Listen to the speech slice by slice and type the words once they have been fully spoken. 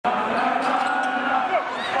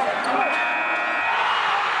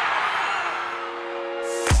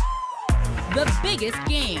biggest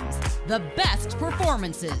games, the best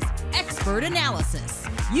performances, expert analysis.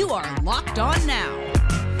 You are Locked On Now.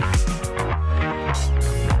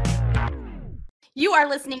 You are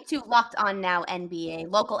listening to Locked On Now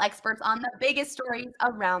NBA, local experts on the biggest stories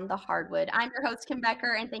around the hardwood. I'm your host, Kim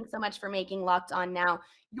Becker, and thanks so much for making Locked On Now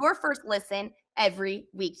your first listen every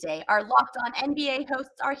weekday. Our Locked On NBA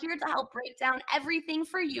hosts are here to help break down everything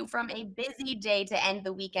for you from a busy day to end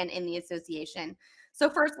the weekend in the association. So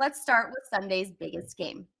first, let's start with Sunday's biggest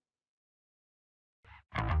game.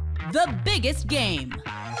 The biggest game.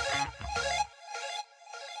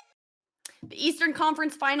 The Eastern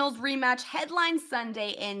Conference Finals rematch headlines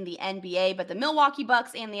Sunday in the NBA, but the Milwaukee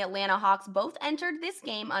Bucks and the Atlanta Hawks both entered this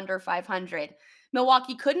game under 500.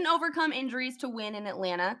 Milwaukee couldn't overcome injuries to win in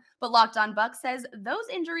Atlanta, but Locked On Bucks says those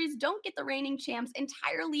injuries don't get the reigning champs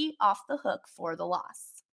entirely off the hook for the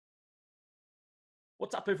loss.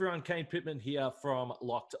 What's up, everyone? Kane Pittman here from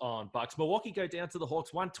Locked On Bucks. Milwaukee go down to the Hawks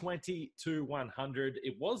 120-100.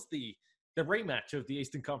 It was the rematch of the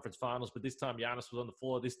Eastern Conference Finals, but this time Giannis was on the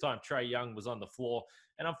floor. This time Trae Young was on the floor.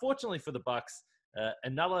 And unfortunately for the Bucks,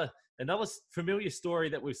 another familiar story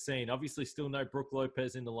that we've seen. Obviously still no Brook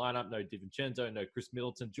Lopez in the lineup, no DiVincenzo, no Chris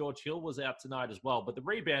Middleton. George Hill was out tonight as well, but the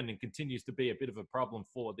rebounding continues to be a bit of a problem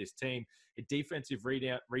for this team. A defensive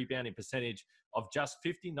rebounding percentage of just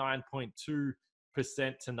 59.2%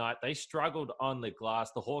 tonight. They struggled on the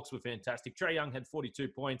glass. The Hawks were fantastic. Trae Young had 42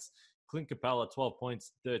 points. Clint Capella, 12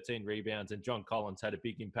 points, 13 rebounds, and John Collins had a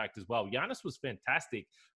big impact as well. Giannis was fantastic,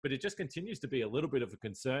 but it just continues to be a little bit of a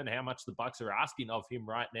concern how much the Bucks are asking of him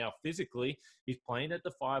right now physically. He's playing at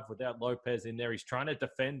the 5 without Lopez in there. He's trying to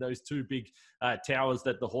defend those two big towers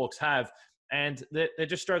that the Hawks have, and they're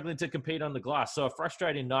just struggling to compete on the glass. So a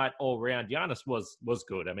frustrating night all around. Giannis was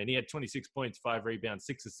good. I mean, he had 26 points, 5 rebounds,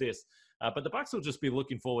 6 assists, but the Bucks will just be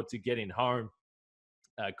looking forward to getting home.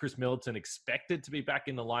 Chris Middleton expected to be back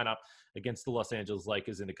in the lineup against the Los Angeles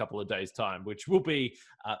Lakers in a couple of days' time, which will be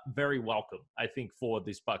very welcome, I think, for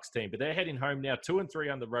this Bucks team. But they're heading home now,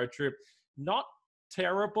 2-3 on the road trip. Not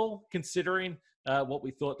terrible considering what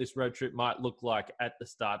we thought this road trip might look like at the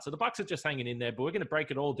start. So the Bucks are just hanging in there, but we're going to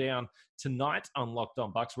break it all down tonight on Locked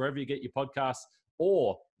On Bucks, wherever you get your podcasts,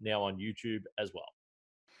 or now on YouTube as well.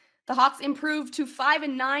 The Hawks improved to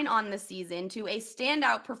 5-9 on the season to a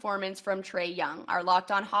standout performance from Trae Young. Our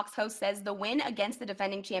Locked On Hawks host says the win against the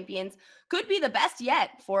defending champions could be the best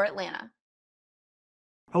yet for Atlanta.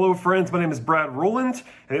 Hello friends, my name is Brad Rowland,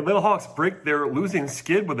 and the Atlanta Hawks break their losing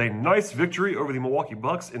skid with a nice victory over the Milwaukee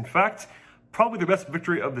Bucks. In fact, probably the best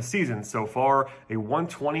victory of the season so far, a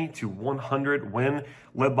 120-100 win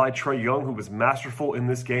led by Trae Young, who was masterful in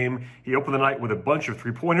this game. He opened the night with a bunch of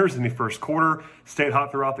three-pointers in the first quarter, stayed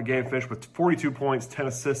hot throughout the game, finished with 42 points, 10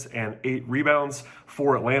 assists, and 8 rebounds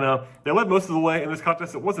for Atlanta. They led most of the way in this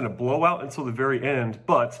contest. It wasn't a blowout until the very end,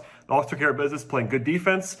 but the Hawks took care of business, playing good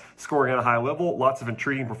defense, scoring at a high level, lots of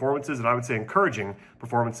intriguing performances, and I would say encouraging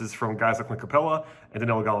performances from guys like Clint Capella and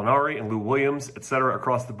Danilo Gallinari and Lou Williams, etc.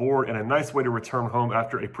 across the board, and a nice way to return home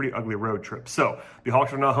after a pretty ugly road trip. So the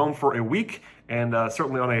Hawks are now home for a week, and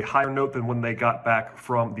certainly on a higher note than when they got back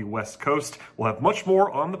from the West Coast. We'll have much more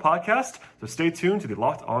on the podcast, so stay tuned to the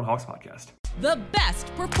Locked On Hawks podcast. The best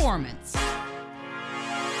performance.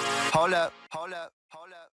 Hold up.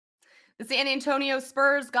 The San Antonio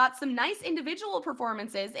Spurs got some nice individual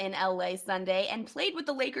performances in LA Sunday and played with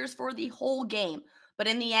the Lakers for the whole game. But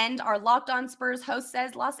in the end, our Locked On Spurs host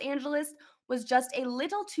says Los Angeles was just a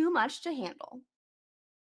little too much to handle.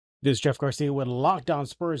 This is Jeff Garcia with Locked On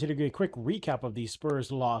Spurs, here to give a quick recap of the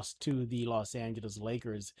Spurs loss to the Los Angeles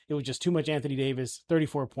Lakers. It was just too much Anthony Davis,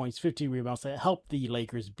 34 points, 15 rebounds that helped the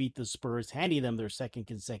Lakers beat the Spurs, handing them their second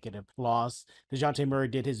consecutive loss. DeJounte Murray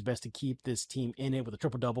did his best to keep this team in it with a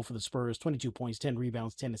triple-double for the Spurs, 22 points, 10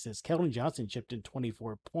 rebounds, 10 assists. Keldon Johnson chipped in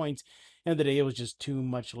 24 points. End of the day, it was just too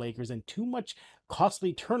much Lakers and too much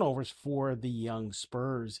costly turnovers for the young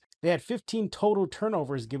Spurs. They had 15 total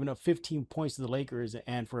turnovers, giving up 15 points to the Lakers,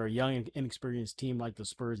 and for a young and inexperienced team like the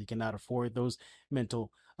Spurs, you cannot afford those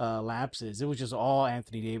mental lapses. It was just all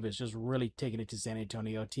Anthony Davis, just really taking it to San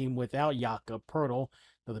Antonio, a team without Jakob Poeltl.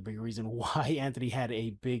 Another big reason why Anthony had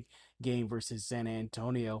a big game versus San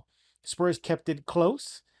Antonio. Spurs kept it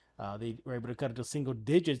close. They were able to cut it to single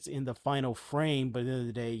digits in the final frame, but at the end of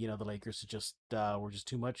the day, the Lakers were just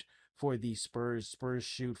too much for the Spurs. Spurs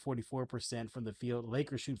shoot 44% from the field.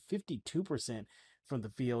 Lakers shoot 52% from the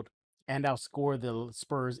field and outscore the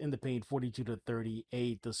Spurs in the paint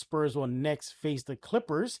 42-38. The Spurs will next face the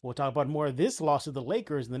Clippers. We'll talk about more of this loss of the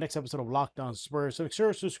Lakers in the next episode of Locked On Spurs. So make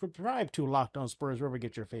sure to subscribe to Locked On Spurs wherever you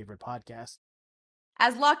get your favorite podcast.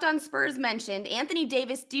 As Locked On Spurs mentioned, Anthony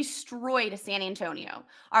Davis destroyed San Antonio.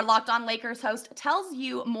 Our Locked On Lakers host tells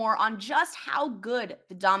you more on just how good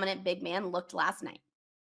the dominant big man looked last night.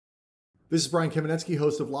 This is Brian Kamenetsky,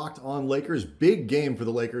 host of Locked On Lakers. Big game for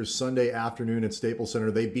the Lakers Sunday afternoon at Staples Center.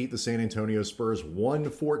 They beat the San Antonio Spurs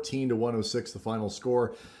 114-106, the final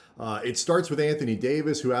score. It starts with Anthony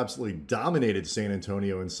Davis, who absolutely dominated San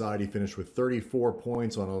Antonio inside. He finished with 34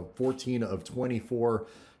 points on a 14 of 24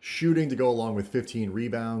 shooting to go along with 15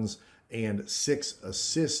 rebounds and 6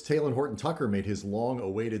 assists. Talen Horton-Tucker made his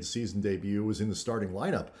long-awaited season debut, was in the starting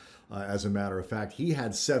lineup. As a matter of fact, he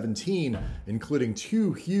had 17, including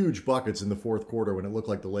 2 huge buckets in the fourth quarter when it looked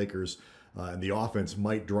like the Lakers and the offense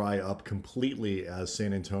might dry up completely as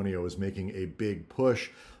San Antonio is making a big push.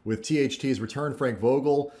 With THT's return, Frank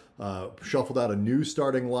Vogel shuffled out a new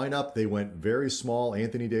starting lineup. They went very small.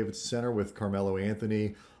 Anthony Davis center with Carmelo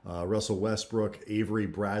Anthony, Russell Westbrook, Avery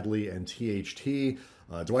Bradley, and THT.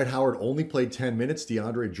 Dwight Howard only played 10 minutes.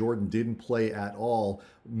 DeAndre Jordan didn't play at all.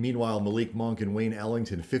 Meanwhile, Malik Monk and Wayne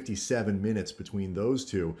Ellington, 57 minutes between those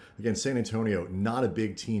two. Again, San Antonio, not a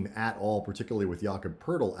big team at all, particularly with Jakob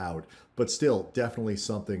Poeltl out, but still definitely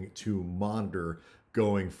something to monitor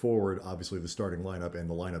going forward. Obviously, the starting lineup and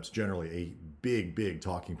the lineups generally a big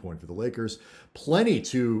talking point for the Lakers. Plenty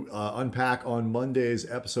to unpack on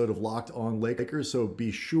Monday's episode of Locked On Lakers, so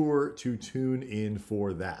be sure to tune in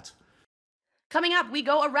for that. Coming up, we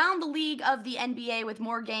go around the league of the NBA with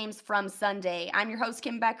more games from Sunday. I'm your host,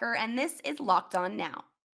 Kim Becker, and this is Locked On Now.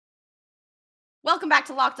 Welcome back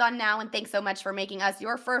to Locked On Now, and thanks so much for making us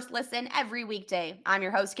your first listen every weekday. I'm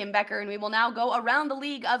your host, Kim Becker, and we will now go around the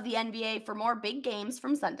league of the NBA for more big games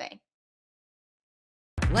from Sunday.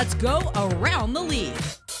 Let's go around the league.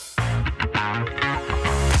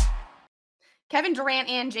 Kevin Durant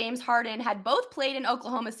and James Harden had both played in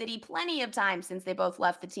Oklahoma City plenty of times since they both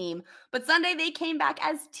left the team, but Sunday they came back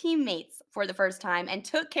as teammates for the first time and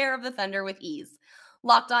took care of the Thunder with ease.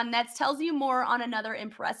 Locked On Nets tells you more on another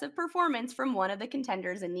impressive performance from one of the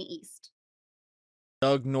contenders in the East.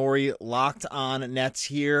 Doug Norrie, Locked On Nets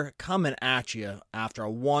here, coming at you after a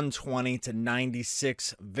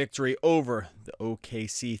 120-96 victory over the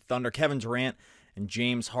OKC Thunder. Kevin Durant and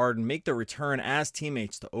James Harden make their return as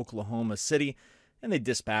teammates to Oklahoma City, and they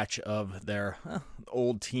dispatch of their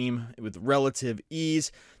old team with relative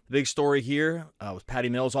ease. The big story here was Patty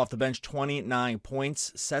Mills off the bench, 29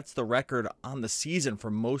 points, sets the record on the season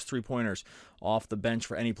for most three-pointers off the bench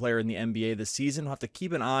for any player in the NBA this season. We'll have to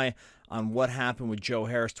keep an eye on what happened with Joe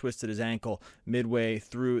Harris, twisted his ankle midway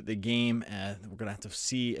through the game. We're going to have to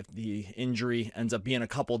see if the injury ends up being a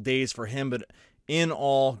couple days for him, but in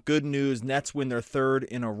all, good news. Nets win their third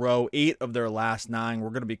in a row, 8 of their last 9. We're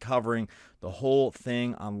going to be covering the whole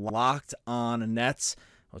thing on Locked On Nets.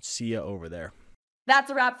 Let's see you over there. That's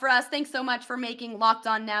a wrap for us. Thanks so much for making Locked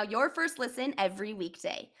On Now your first listen every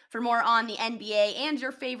weekday. For more on the NBA and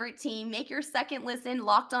your favorite team, make your second listen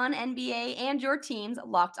Locked On NBA and your team's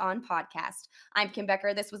Locked On podcast. I'm Kim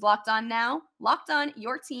Becker. This was Locked On Now. Locked On,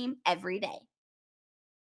 your team every day.